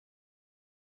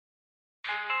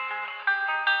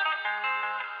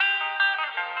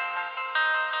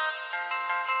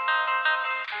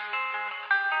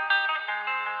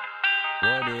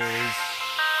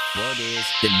What is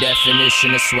the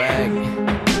definition of swag?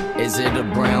 Is it a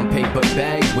brown paper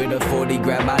bag with a 40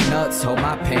 grab my nuts, hold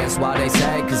my pants while they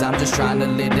sag? Cause I'm just trying to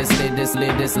live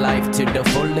this life to the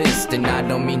fullest. And I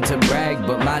don't mean to brag,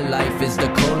 but my life is the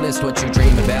coolest. What you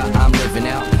dream about, I'm living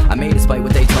out. I made it despite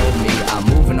what they told me. I'm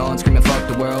moving on, screaming fuck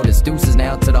the world. It's deuces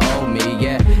now to the old me,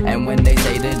 yeah. And when they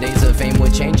say the days of fame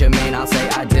would change a man, I'll say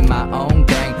I did my own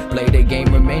thing. Play the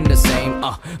game, remain the same.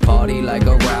 Party like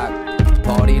a rock.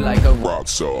 Party like a rock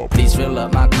star. Please fill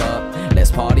up my cup.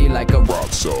 Let's party like a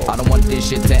rock star. I don't want this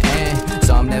shit to end,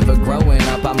 so I'm never growing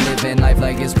up. I'm living life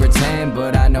like it's pretend,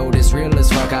 but I know this real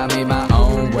as fuck. I made my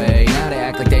own way. Now they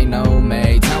act like they know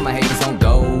me. Tell my haters don't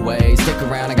go away. Stick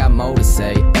around, I got more to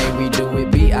say. Hey, we do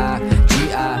it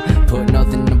B-I-G-I. Put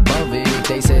nothing above it. If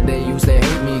they said they used to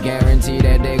hate me, guarantee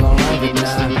that they gon' love it now.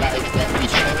 It's the life that we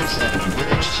chose, and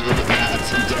bullshit not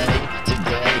today.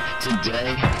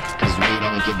 Cause we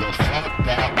don't give a fuck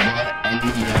about what any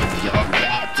of y'all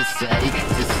got to say.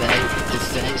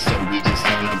 So we just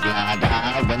turn a blind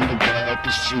eye when the world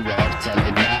push you off. Tell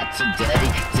it not today.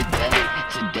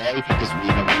 Cause we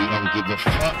don't give a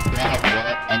fuck about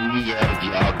what any of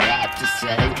y'all got to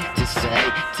say.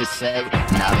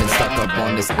 Now I've been stuck up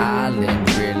on this island,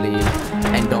 really,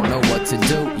 and don't know what to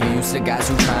do. You used to guys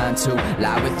who trying to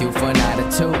lie with you for a night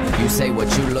or two. You say what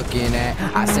you looking at,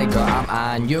 I say girl I'm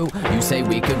eyeing you. You say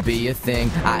we could be a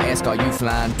thing, I ask are you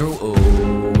flying through?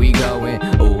 Ooh, we going,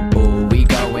 ooh, we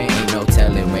going. Ain't no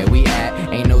telling where we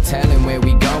at, ain't no telling where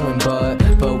we going,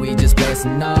 but we just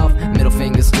blasting off, middle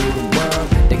fingers to the world.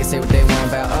 They can say what they want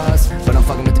about us, but I'm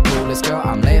fucking with the coolest girl.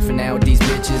 I'm laughing now with these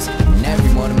bitches, and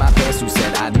everyone in my past who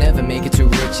said I'd never make it to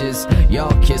riches.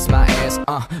 Y'all kiss my ass,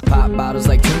 pop bottles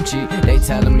like Tunchi. They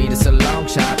telling me this a long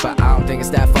shot, but I don't think it's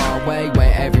that far away.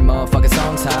 When every motherfucking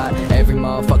song's hot, every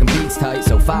motherfucking beat's tight.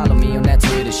 So follow me on that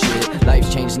Twitter shit.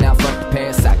 Life's changing now, fuck the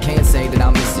past. I can't say that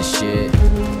I'll miss this shit.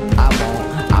 I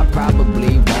won't, I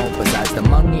probably won't. Besides the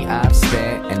money I've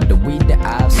spent and the weed that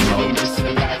I've smoked. It's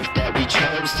the life that we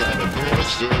chose, so the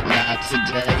bullshit not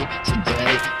today.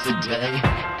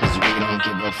 Cause we don't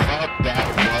give a fuck about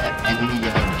what any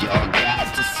of y'all got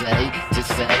to say.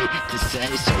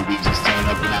 So we just turn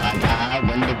a blind eye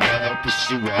when the world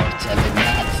push you off. Tell it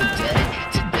not today.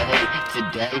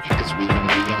 Cause we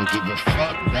don't give a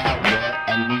fuck about what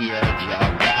any of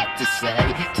y'all got to say.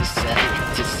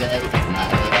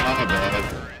 Not at all,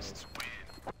 bro.